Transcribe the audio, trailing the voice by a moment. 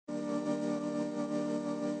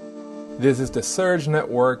This is the Surge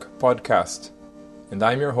Network podcast, and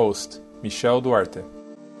I'm your host, Michel Duarte.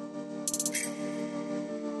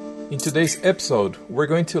 In today's episode, we're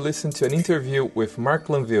going to listen to an interview with Mark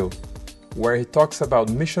Glanville, where he talks about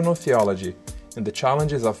missional theology and the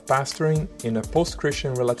challenges of pastoring in a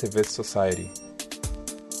post-Christian relativist society.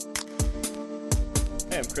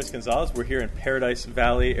 Hey, I'm Chris Gonzalez. We're here in Paradise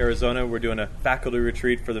Valley, Arizona. We're doing a faculty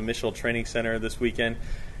retreat for the Missional Training Center this weekend.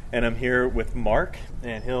 And I'm here with Mark,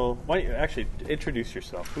 and why don't you actually introduce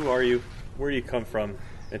yourself? Who are you? Where do you come from?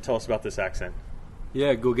 And tell us about this accent.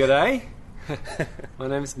 Yeah, good day. My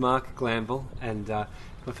name is Mark Glanville, and my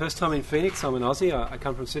first time in Phoenix. I'm an Aussie. I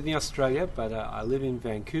come from Sydney, Australia, but I live in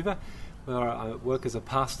Vancouver, where I work as a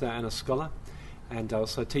pastor and a scholar, and I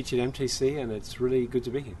also teach at MTC, and it's really good to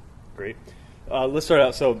be here. Great. Let's start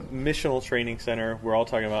out. So, Missional Training Center. We're all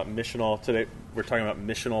talking about missional today. We're talking about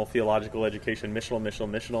missional theological education.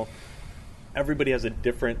 Missional. Everybody has a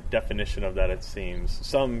different definition of that, it seems.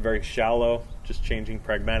 Some very shallow, just changing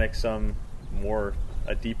pragmatic. Some more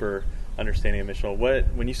a deeper understanding of missional.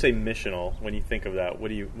 When you say missional, when you think of that, what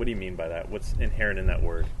do you mean by that? What's inherent in that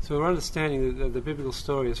word? So we're understanding that the biblical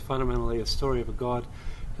story is fundamentally a story of a God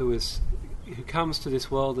who comes to this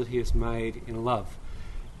world that He has made in love,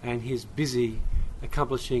 and He is busy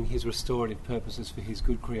accomplishing His restorative purposes for His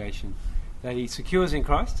good creation that He secures in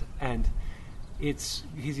Christ, and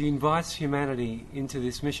He invites humanity into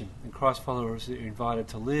this mission, and Christ followers are invited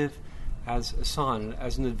to live as a sign,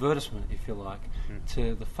 as an advertisement, if you like,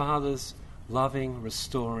 to the Father's loving,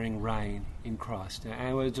 restoring reign in Christ.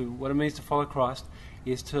 And what it means to follow Christ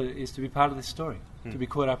is to be part of this story, to be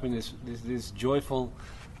caught up in this joyful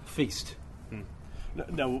feast.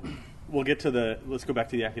 Now, we'll get to let's go back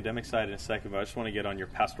to the academic side in a second, but I just want to get on your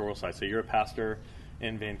pastoral side. So you're a pastor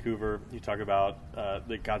in Vancouver. You talk about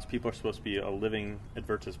that God's people are supposed to be a living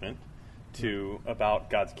advertisement about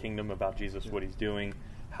God's kingdom, about Jesus, what He's doing.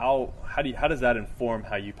 How does that inform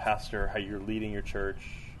how you pastor, how you're leading your church?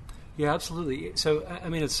 Yeah, absolutely. So, I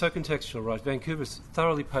mean, it's so contextual, right? Vancouver's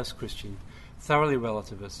thoroughly post-Christian, thoroughly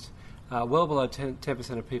relativist, well below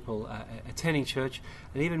 10% of people attending church,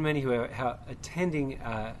 and even many who are attending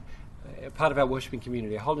part of our worshiping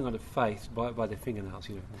community are holding on to faith by their fingernails,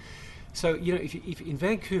 you know. So, you know, if in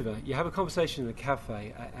Vancouver you have a conversation in a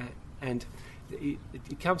cafe and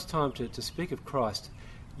it comes time to speak of Christ,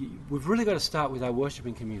 we've really got to start with our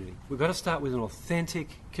worshiping community. We've got to start with an authentic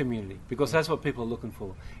community, because that's what people are looking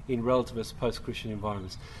for in relativist post-Christian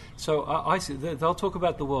environments. So I see they'll talk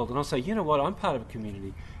about the world, and I'll say, you know what, I'm part of a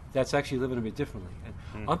community that's actually living a bit differently.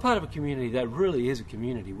 And I'm part of a community that really is a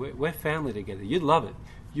community. We're family together. You'd love it.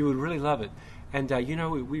 You would really love it. And, you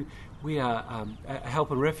know, we are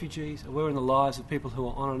helping refugees. We're in the lives of people who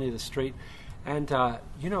are on either street. And,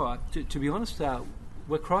 you know, to be honest,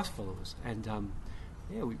 we're Christ followers. And,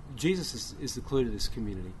 Jesus is the clue to this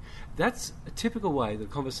community. That's a typical way the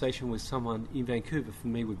conversation with someone in Vancouver for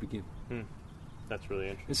me would begin. That's really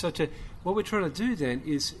interesting. And so what we're trying to do then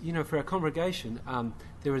is, you know, for our congregation,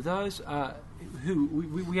 there are those who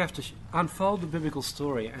we have to unfold the biblical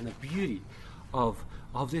story and the beauty of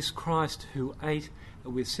this Christ who ate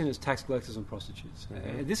with sinners, tax collectors and prostitutes.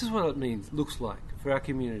 This is what it looks like for our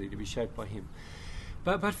community to be shaped by Him.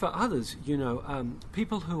 But for others, you know,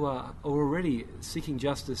 people who are already seeking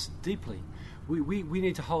justice deeply, we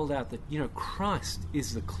need to hold out that, you know, Christ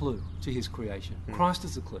is the clue to His creation. Christ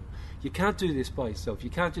is the clue. You can't do this by yourself. You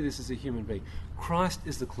can't do this as a human being. Christ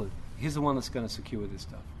is the clue. He's the one that's going to secure this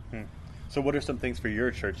stuff. So what are some things for your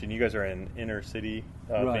church? And you guys are in inner city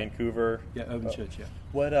Vancouver. Yeah, urban church, yeah.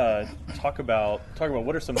 What talk about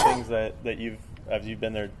what are some things that you've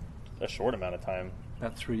been there a short amount of time?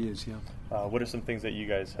 About 3 years, yeah. What are some things that you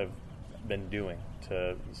guys have been doing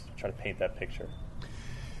to try to paint that picture?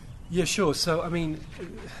 Yeah, sure. So, I mean,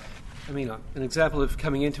 an example of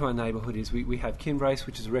coming into our neighbourhood is we have Kinbrace,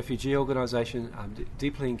 which is a refugee organisation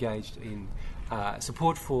deeply engaged in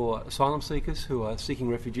support for asylum seekers who are seeking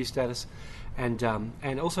refugee status, and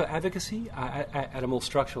also advocacy at a more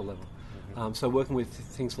structural level. So working with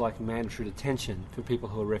things like mandatory detention for people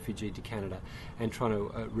who are refugee to Canada, and trying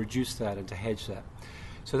to reduce that and to hedge that.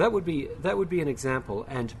 So that would be an example.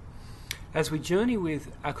 And as we journey with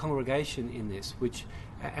our congregation in this,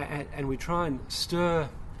 and we try and stir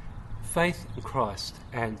faith in Christ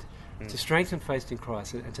and to strengthen faith in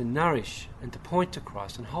Christ and to nourish and to point to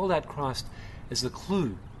Christ and hold out Christ as the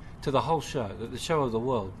clue to the whole show, the show of the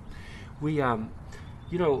world. We, you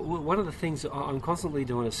know, one of the things I'm constantly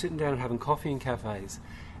doing is sitting down and having coffee in cafes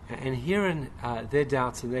and hearing their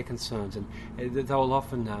doubts and their concerns, and they will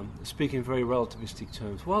often speak in very relativistic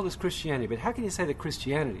terms. Well, there's Christianity, but how can you say that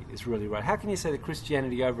Christianity is really right? How can you say that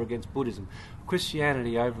Christianity over against Buddhism,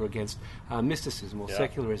 Christianity over against mysticism or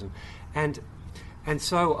secularism? And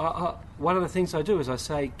so one of the things I do is I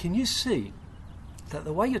say, can you see that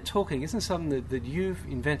the way you're talking isn't something that you've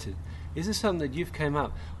invented, isn't something that you've came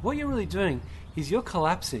up? What you're really doing is you're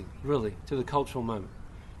collapsing, really, to the cultural moment.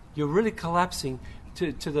 You're really collapsing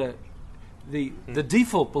to the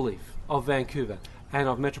default belief of Vancouver and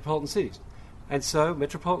of metropolitan cities. And so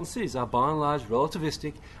metropolitan cities are by and large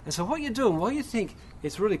relativistic. And so what you're doing, while you think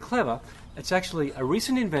it's really clever, it's actually a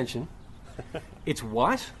recent invention. It's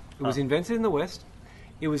white. It was invented in the West.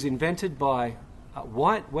 It was invented by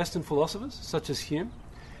white Western philosophers such as Hume.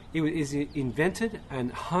 It was invented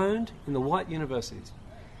and honed in the white universities.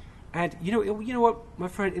 And you know what, my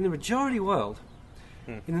friend, in the majority world,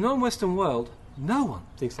 in the non-Western world, no one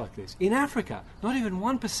thinks like this. In Africa, not even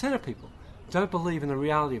 1% of people don't believe in the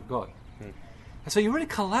reality of God. And so you're really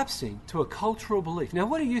collapsing to a cultural belief. Now,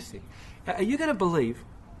 what do you think? Are you going to believe,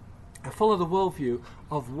 follow the worldview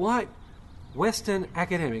of white Western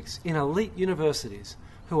academics in elite universities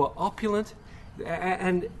who are opulent,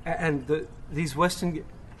 and these Western,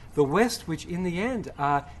 the West, which in the end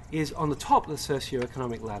is on the top of the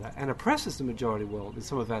socio-economic ladder and oppresses the majority world in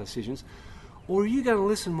some of our decisions? Or are you going to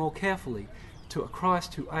listen more carefully to a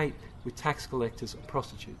Christ who ate with tax collectors and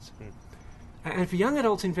prostitutes? And for young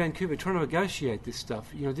adults in Vancouver trying to negotiate this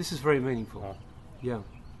stuff, this is very meaningful. Yeah.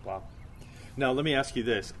 Wow. Now, let me ask you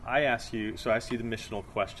this. I asked you the missional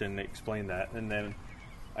question, explain that, and then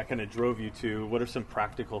I kind of drove you to what are some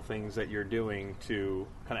practical things that you're doing to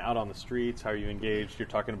kind of out on the streets, how are you engaged? You're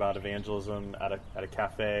talking about evangelism at a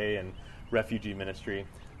cafe and refugee ministry.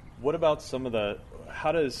 What about some of the,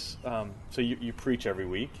 how does, so you preach every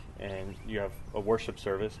week and you have a worship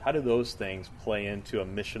service. How do those things play into a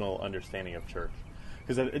missional understanding of church?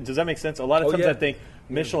 Because does that make sense? A lot of times I think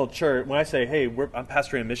missional church, when I say, hey, I'm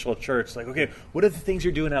pastoring a missional church, it's like, okay, what are the things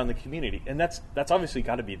you're doing out in the community? And that's obviously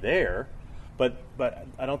got to be there, but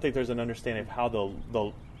I don't think there's an understanding of how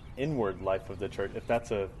the inward life of the church, if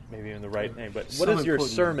that's maybe in the right name. But what is your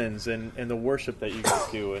sermons and the worship that you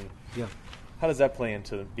guys do? And how does that play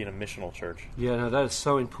into being a missional church? Yeah, no, that is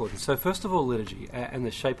so important. So first of all, liturgy and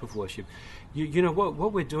the shape of worship. You know,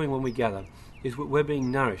 what we're doing when we gather is we're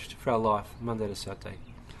being nourished for our life Monday to Saturday.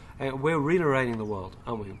 And we're reiterating the world,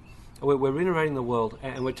 aren't we? We're reiterating the world,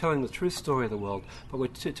 and we're telling the true story of the world, but we're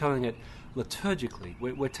telling it liturgically.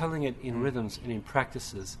 We're telling it in rhythms and in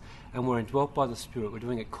practices, and we're indwelt by the Spirit. We're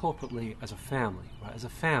doing it corporately as a family, right? As a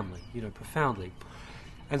family, profoundly.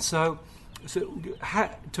 And so to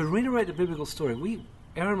reiterate the biblical story,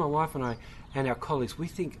 Erin, my wife, and I, and our colleagues, we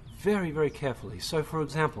think very, very carefully. So, for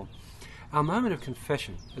example, our moment of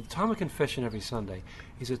confession, at the time of confession every Sunday,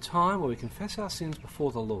 is a time where we confess our sins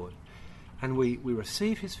before the Lord, and we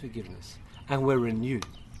receive His forgiveness, and we're renewed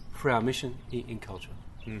for our mission in culture.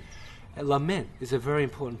 Lament is a very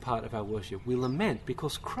important part of our worship. We lament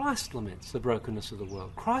because Christ laments the brokenness of the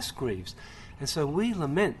world. Christ grieves. And so we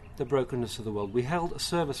lament the brokenness of the world. We held a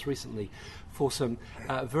service recently for some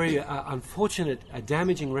very unfortunate,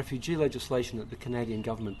 damaging refugee legislation that the Canadian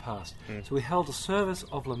government passed. So we held a service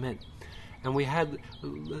of lament. And we had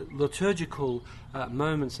liturgical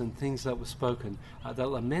moments and things that were spoken that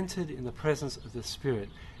lamented in the presence of the Spirit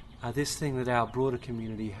this thing that our broader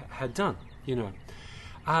community had done,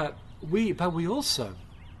 But we also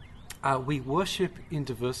we worship in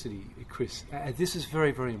diversity, Chris. This is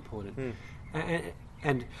very, very important.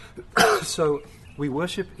 And so we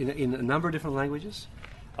worship in a number of different languages.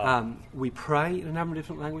 We pray in a number of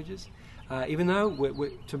different languages. Even though, we're,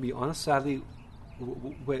 to be honest, sadly,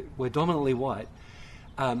 we're dominantly white,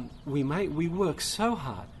 we work so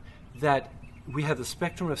hard that we have the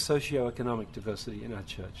spectrum of socio-economic diversity in our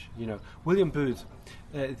church. William Booth,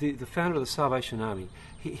 the founder of the Salvation Army,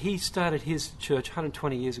 he started his church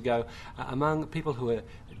 120 years ago among people who were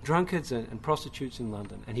drunkards and prostitutes in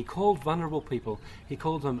London. And he called vulnerable people, he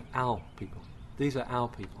called them our people. These are our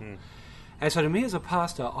people. And so to me as a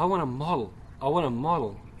pastor, I want to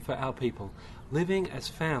model for our people living as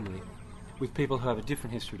family with people who have a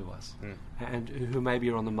different history to us and who maybe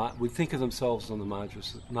are on the would think of themselves on the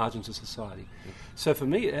margins of society. So for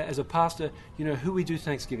me, as a pastor, who we do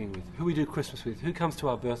Thanksgiving with, who we do Christmas with, who comes to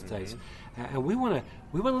our birthdays, and we want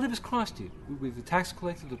to live as Christ did, with the tax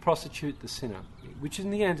collector, the prostitute, the sinner, which in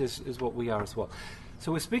the end is what we are as well.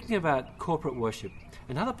 So we're speaking about corporate worship.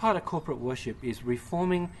 Another part of corporate worship is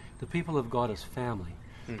reforming the people of God as family.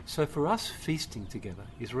 So for us, feasting together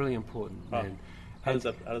is really important, How does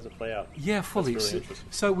it play out? Yeah, fully. That's really interesting.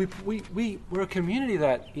 So we're a community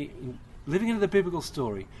that, living into the biblical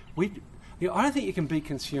story, I don't think you can beat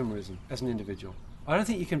consumerism as an individual. I don't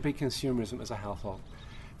think you can beat consumerism as a household.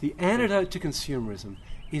 The antidote to consumerism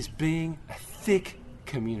is being a thick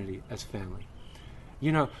community as family.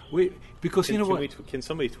 Can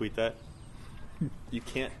somebody tweet that? You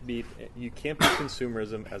can't beat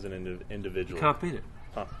consumerism as an individual. You can't beat it.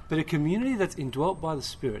 Huh. But a community that's indwelt by the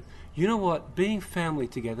Spirit, you know what? Being family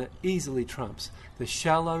together easily trumps the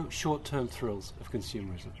shallow, short-term thrills of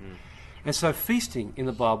consumerism. And so feasting in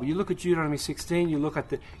the Bible, you look at Deuteronomy 16, you look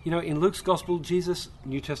at in Luke's Gospel, Jesus,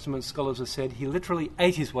 New Testament scholars have said, he literally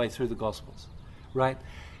ate his way through the Gospels, right?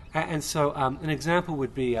 And so an example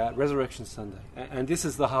would be Resurrection Sunday. And this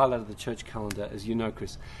is the highlight of the church calendar, as you know,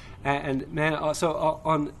 Chris.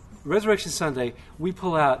 On Resurrection Sunday, we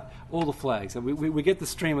pull out all the flags. And we get the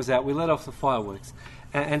streamers out. We let off the fireworks.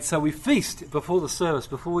 And so we feast before the service,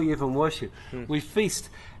 before we even worship. We feast.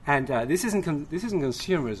 And this isn't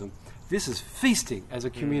consumerism. This is feasting as a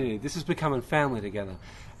community. This is becoming family together.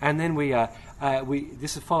 And then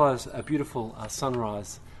this follows a beautiful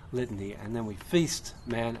sunrise litany, and then we feast,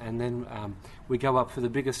 and then we go up for the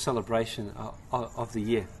biggest celebration of the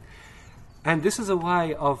year. And this is a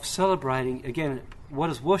way of celebrating, again, what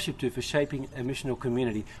does worship do for shaping a missional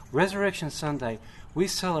community? Resurrection Sunday, we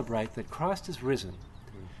celebrate that Christ is risen.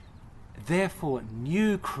 Therefore,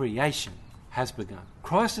 new creation has begun.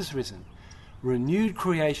 Christ is risen. Renewed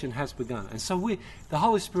creation has begun. And so the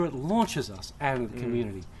Holy Spirit launches us out of the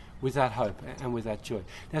community with that hope and with that joy.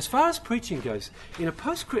 Now, as far as preaching goes, in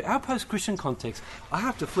our post-Christian context, I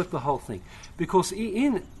have to flip the whole thing. Because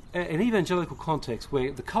in an evangelical context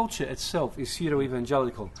where the culture itself is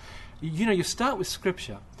pseudo-evangelical, you start with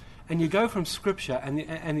Scripture, and you go from Scripture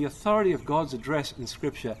and the authority of God's address in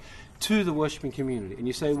Scripture to the worshiping community. And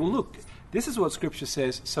you say, well, look, this is what Scripture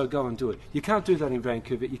says, so go and do it. You can't do that in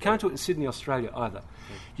Vancouver. You can't do it in Sydney, Australia either.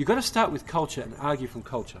 You've got to start with culture and argue from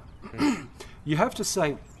culture. You have to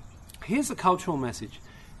say, here's the cultural message.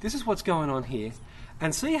 This is what's going on here.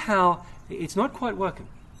 And see how it's not quite working.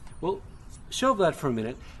 Well, shelve that for a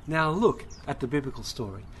minute. Now look at the biblical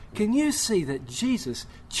story. Can you see that Jesus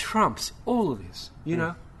trumps all of this?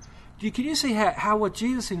 Can you see how what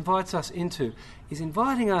Jesus invites us into is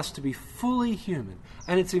inviting us to be fully human,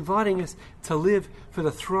 and it's inviting us to live for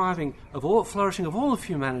the flourishing of all of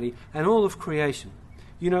humanity and all of creation.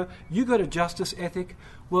 You got a justice ethic.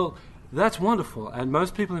 Well, that's wonderful, and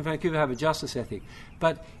most people in Vancouver have a justice ethic.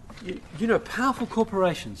 But powerful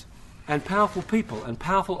corporations and powerful people and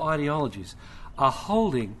powerful ideologies are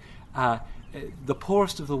holding the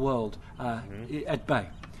poorest of the world at bay.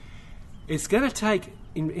 It's going to take,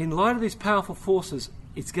 in light of these powerful forces,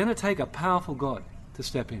 it's going to take a powerful God to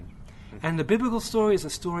step in. And the biblical story is a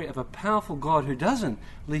story of a powerful God who doesn't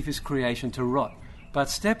leave his creation to rot, but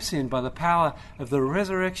steps in by the power of the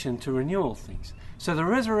resurrection to renew all things. So the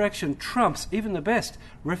resurrection trumps even the best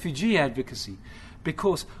refugee advocacy,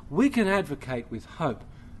 because we can advocate with hope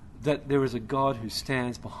that there is a God who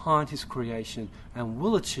stands behind his creation and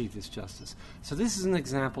will achieve this justice. So this is an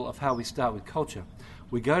example of how we start with culture.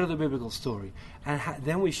 We go to the biblical story, and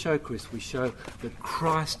then we show that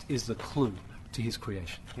Christ is the clue to his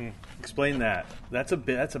creation. Explain that. That's a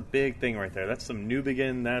big thing right there. That's some New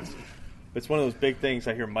Begin. It's one of those big things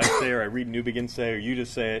I hear Mike say, or I read New Begin say, or you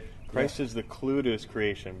just say it. Christ is the clue to his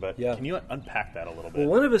creation. But can you unpack that a little bit? Well,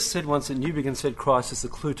 one of us said once that New Begin said Christ is the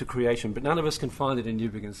clue to creation, but none of us can find it in New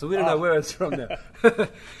Begin, so we don't know where it's from now.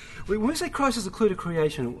 When we say Christ is the clue to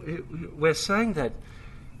creation, we're saying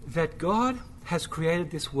that God has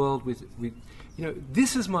created this world with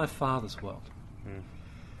this is my Father's world.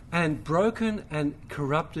 And broken and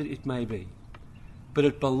corrupted it may be, but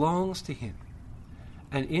it belongs to him.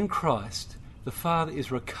 And in Christ, the Father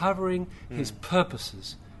is recovering his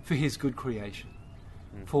purposes for his good creation.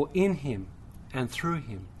 For in him and through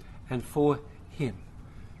him and for him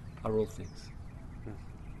are all things.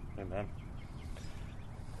 Amen.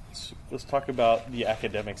 Let's talk about the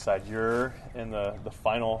academic side. You're in the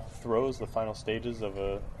final throes, the final stages of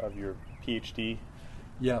your PhD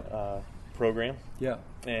program. Yeah.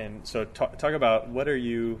 And so talk about what are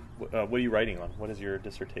you writing on? What is your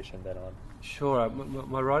dissertation been on? Sure.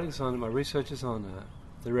 My research is on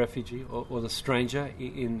the refugee or the stranger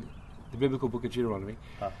in the biblical book of Deuteronomy.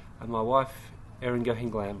 And my wife, Erin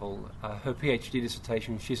Glanville, her PhD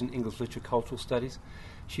dissertation, she's in English Literature Cultural Studies.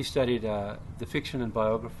 She studied the fiction and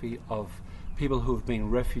biography of people who have been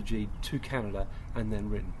refugeed to Canada and then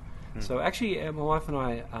written. So actually, my wife and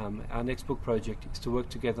I, our next book project is to work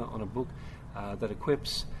together on a book that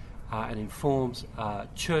equips and informs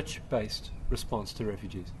church-based response to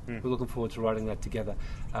refugees. We're looking forward to writing that together.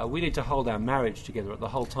 We need to hold our marriage together at the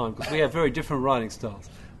whole time because we have very different writing styles.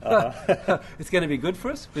 It's going to be good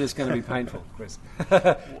for us, but it's going to be painful, Chris.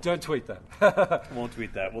 Don't tweet that. Won't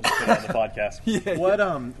tweet that. We'll just put it on the podcast.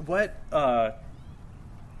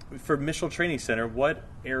 For Missional Training Center, what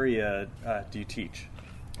area do you teach?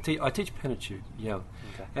 I teach Pentateuch, yeah.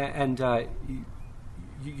 Okay. And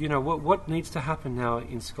you know what needs to happen now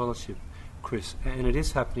in scholarship, Chris, and it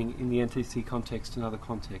is happening in the NTC context and other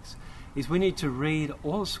contexts, is we need to read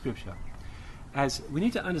all of Scripture. As we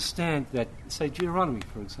need to understand that, say, Deuteronomy,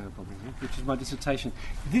 for example, which is my dissertation,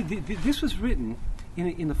 this was written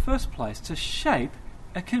in the first place to shape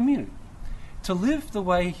a community, to live the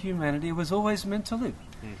way humanity was always meant to live,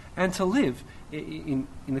 and to live in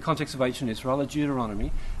the context of ancient Israel,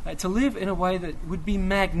 Deuteronomy, to live in a way that would be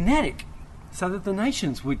magnetic, so that the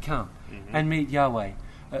nations would come and meet Yahweh,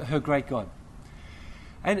 her great God.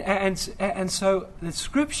 And so the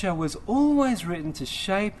Scripture was always written to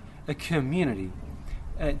shape a community,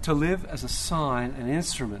 to live as a sign, an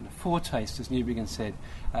instrument, a foretaste, as Newbegin said,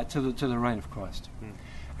 to the reign of Christ.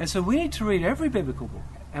 And so we need to read every biblical book,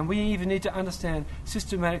 and we even need to understand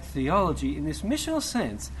systematic theology in this missional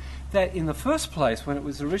sense that in the first place, when it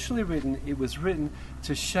was originally written, it was written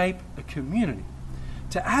to shape a community,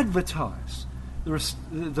 to advertise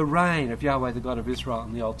the reign of Yahweh, the God of Israel,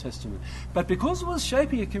 in the Old Testament. But because it was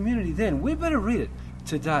shaping a community then, we better read it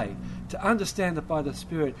today to understand that by the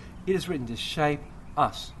Spirit it is written to shape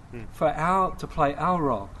us, to play our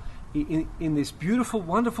role in this beautiful,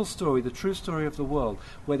 wonderful story, the true story of the world,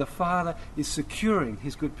 where the Father is securing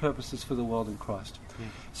his good purposes for the world in Christ.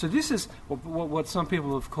 So this is what some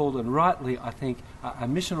people have called, and rightly, I think, a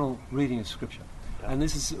missional reading of Scripture. Yeah. And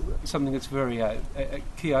this is something that's very a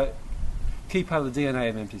key part of the DNA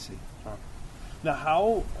of MTC.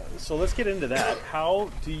 Now, so let's get into that.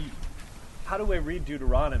 How do we read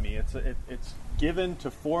Deuteronomy? It's given to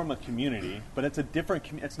form a community, but it's a different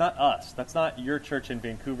community. It's not us. That's not your church in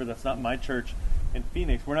Vancouver. That's not my church in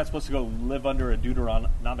Phoenix. We're not supposed to go live under a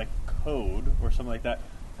Deuteronomic code or something like that.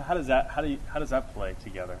 How does that play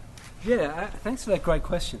together? Yeah, thanks for that great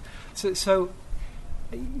question. So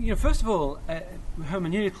first of all,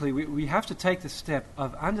 hermeneutically, we have to take the step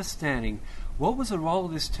of understanding what was the role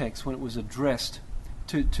of this text when it was addressed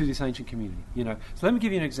to this ancient community. So let me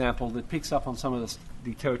give you an example that picks up on some of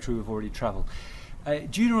the territory we've already travelled.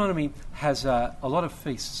 Deuteronomy has a lot of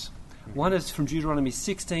feasts. One is from Deuteronomy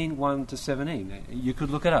 16, 1 to 17. You could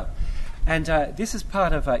look it up. And this is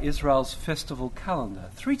part of Israel's festival calendar.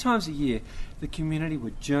 3 times a year, the community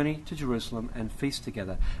would journey to Jerusalem and feast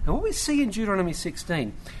together. And what we see in Deuteronomy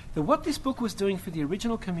 16, that what this book was doing for the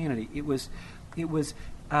original community, it was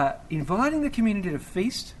inviting the community to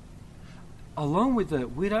feast, along with the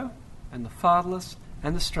widow and the fatherless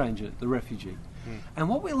and the stranger, the refugee. And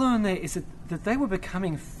what we learn there is that they were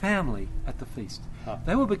becoming family at the feast.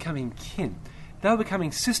 They were becoming kin. They were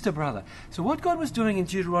becoming sister, brother. So what God was doing in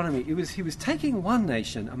Deuteronomy, he was taking one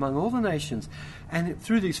nation among all the nations, and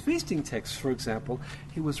through these feasting texts, for example,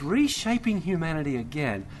 he was reshaping humanity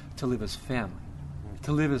again to live as family,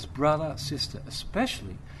 to live as brother, sister,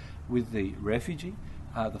 especially with the refugee,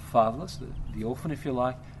 the fatherless, the orphan, if you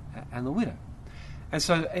like, and the widow. And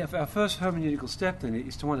so our first hermeneutical step then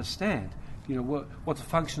is to understand, what the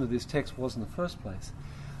function of this text was in the first place.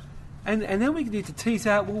 And then we need to tease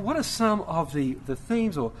out, what are some of the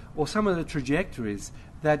themes or some of the trajectories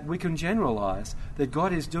that we can generalize that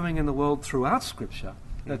God is doing in the world throughout Scripture,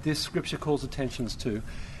 that this Scripture calls attentions to,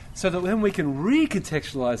 so that then we can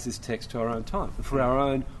recontextualize this text to our own time, for our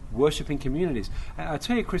own worshipping communities. I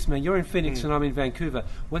tell you, Chris, man, you're in Phoenix and I'm in Vancouver.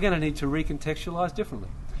 We're going to need to recontextualize differently.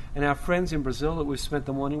 And our friends in Brazil that we've spent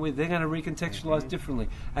the morning with, they're going to recontextualize differently.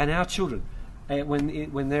 And our children,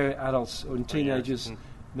 when they're adults or teenagers,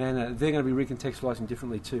 they're going to be recontextualizing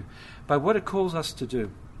differently too. But what it calls us to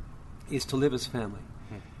do is to live as family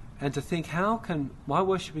and to think, how can my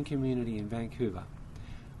worshipping community in Vancouver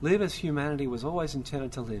live as humanity was always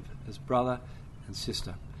intended to live, as brother and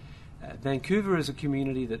sister? Vancouver is a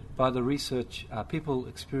community that, by the research, people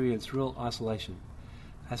experience real isolation.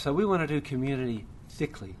 So we want to do community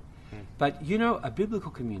thickly. But a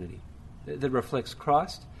biblical community that reflects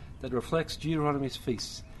Christ, that reflects Deuteronomy's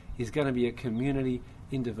feasts, is going to be a community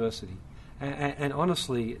in diversity. And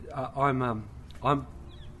honestly, I'm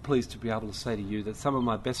pleased to be able to say to you that some of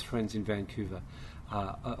my best friends in Vancouver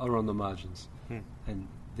are on the margins. And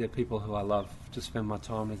they're people who I love to spend my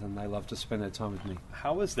time with, and they love to spend their time with me.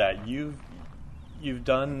 How is that? You've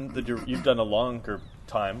done a longer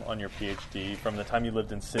time on your PhD from the time you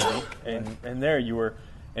lived in Sydney, and there you were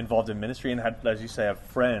involved in ministry and had, as you say, are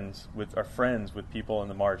friends with people in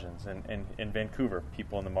the margins, and in Vancouver,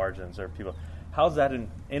 people in the margins are people. How's that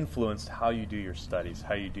influenced how you do your studies,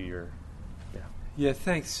 how you do your... Yeah,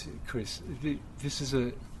 thanks, Chris. This is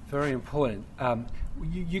a very important.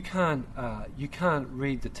 You can't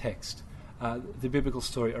read the text, the biblical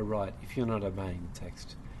story aright, if you're not obeying the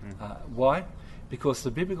text. Why? Because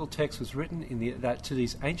the biblical text was written to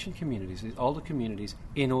these ancient communities, these older communities,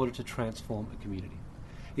 in order to transform a community.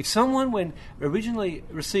 If someone, when originally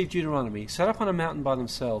received Deuteronomy, sat up on a mountain by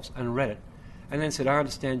themselves and read it, and then said, "I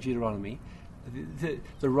understand Deuteronomy,"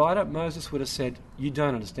 the writer Moses would have said, "You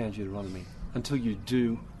don't understand Deuteronomy until you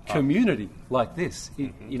do community like this."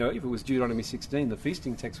 If it was Deuteronomy 16, the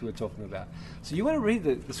feasting text we were talking about. So you want to read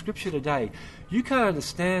the scripture today, you can't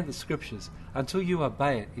understand the scriptures until you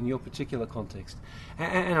obey it in your particular context.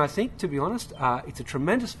 And I think, to be honest, it's a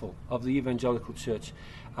tremendous fault of the evangelical church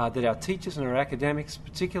that our teachers and our academics,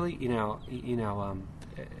 particularly in our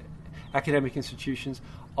academic institutions,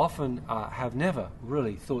 often have never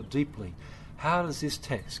really thought deeply, how does this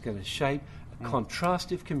text going to shape a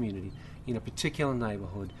contrastive community in a particular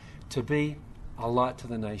neighbourhood to be a light to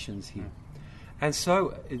the nations here. And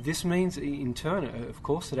so this means, in turn, of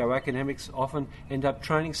course, that our academics often end up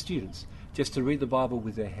training students just to read the Bible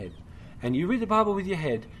with their head. And you read the Bible with your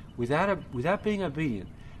head without being obedient,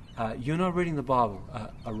 you're not reading the Bible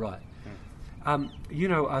aright.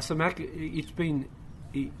 So Mac,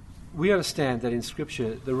 we understand that in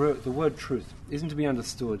Scripture the word truth isn't to be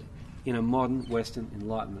understood in a modern Western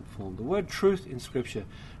Enlightenment form. The word truth in Scripture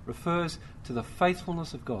refers to the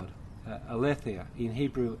faithfulness of God, aletheia, in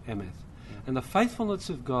Hebrew, emeth. And the faithfulness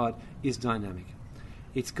of God is dynamic.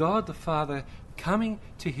 It's God the Father coming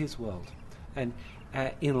to his world and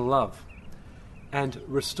in love and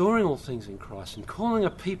restoring all things in Christ and calling a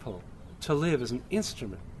people to live as an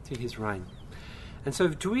instrument to his reign. And so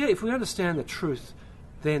if we understand the truth,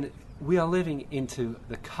 then we are living into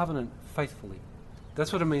the covenant faithfully.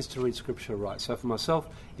 That's what it means to read Scripture right. So for myself,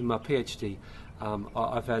 in my PhD,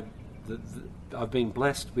 I've been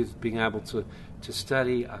blessed with being able to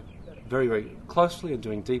study very, very closely and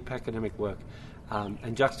doing deep academic work,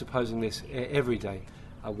 and juxtaposing this every day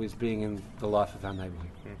with being in the life of our neighbourhood.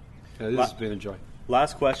 This has been a joy.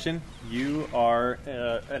 Last question. You are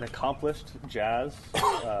an accomplished jazz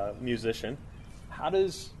musician.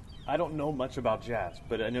 I don't know much about jazz,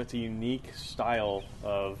 but I know it's a unique style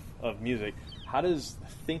of music. How does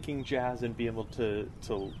thinking jazz and being able to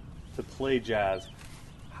play jazz,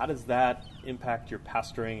 how does that impact your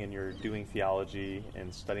pastoring and your doing theology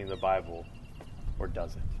and studying the Bible, or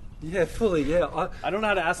does it? Yeah, fully. Yeah, I don't know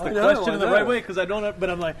how to ask the question in the right way because I don't. But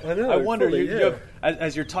I'm like, I wonder. Fully, you have,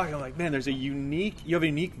 as you're talking, I'm like, man, you have a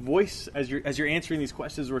unique voice as you're answering these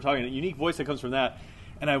questions. We're talking a unique voice that comes from that,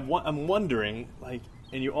 and I'm wondering, like,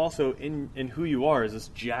 and you also in who you are as this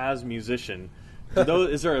jazz musician.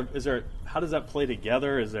 Is there? How does that play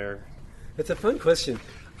together? Is there? It's a fun question,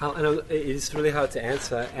 and it's really hard to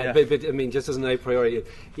answer. But I mean, just as an a priori,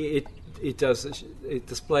 it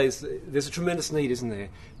displays. There's a tremendous need, isn't there,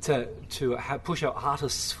 to push our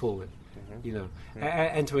artists forward,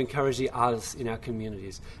 and to encourage the artists in our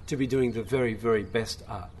communities to be doing the very, very best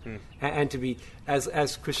art, and to be as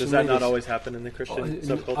Christian. Does that not always happen in the Christian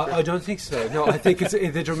subculture? I don't think so. No, I think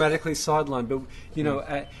they're dramatically sidelined. But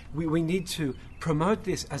we need to promote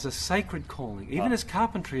this as a sacred calling, even as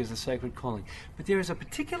carpentry is a sacred calling. But there is a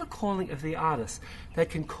particular calling of the artist that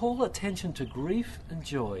can call attention to grief and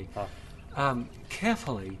joy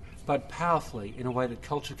carefully but powerfully in a way that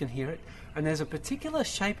culture can hear it. And there's a particular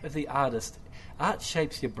shape of the artist. Art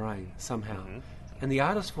shapes your brain somehow. And the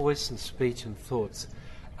artist's voice and speech and thoughts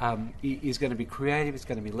is going to be creative, it's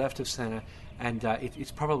going to be left of centre, and it's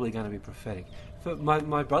probably going to be prophetic. But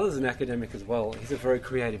my brother's an academic as well. He's a very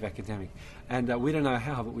creative academic. And we don't know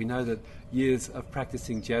how, but we know that years of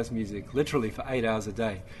practicing jazz music, literally for 8 hours a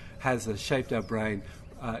day, has shaped our brain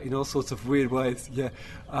in all sorts of weird ways. Yeah.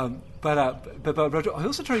 But I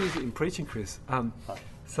also try to use it in preaching, Chris.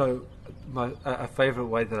 So a favourite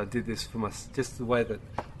way that I did this for just the way that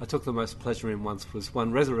I took the most pleasure in once was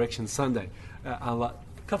one Resurrection Sunday a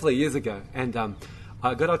couple of years ago. And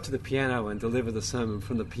I got up to the piano and delivered the sermon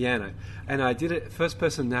from the piano, and I did it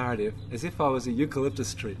first-person narrative as if I was a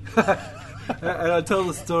eucalyptus tree. And I tell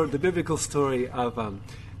the biblical story of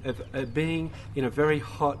being in a very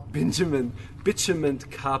hot bitumen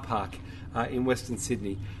car park in Western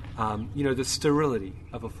Sydney. The sterility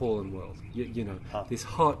of a fallen world. This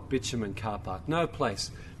hot bitumen car park, no place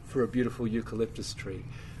for a beautiful eucalyptus tree.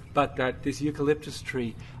 but that this eucalyptus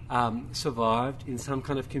tree survived in some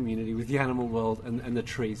kind of community with the animal world and the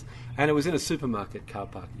trees. And it was in a supermarket car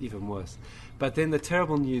park, even worse. But then the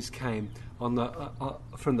terrible news came from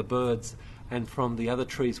the birds and from the other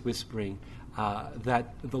trees whispering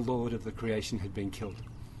that the Lord of the creation had been killed.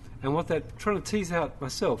 And what that, trying to tease out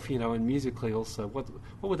myself, and musically also, what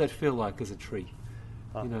would that feel like as a tree,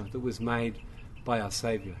 that was made by our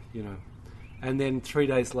Saviour, And then 3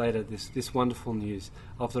 days later, this wonderful news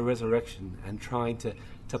of the resurrection, and trying to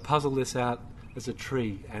puzzle this out as a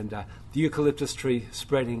tree, and the eucalyptus tree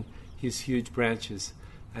spreading his huge branches,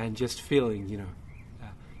 and just feeling,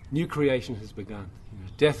 new creation has begun.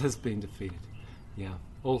 Death has been defeated. Yeah,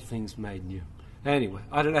 all things made new. Anyway,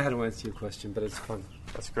 I don't know how to answer your question, but it's fun.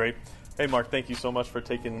 That's great. Hey, Mark, thank you so much for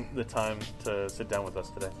taking the time to sit down with us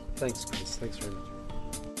today. Thanks, Chris. Thanks very much.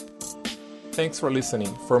 Thanks for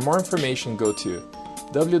listening. For more information, go to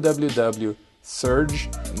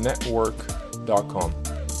www.surgenetwork.com.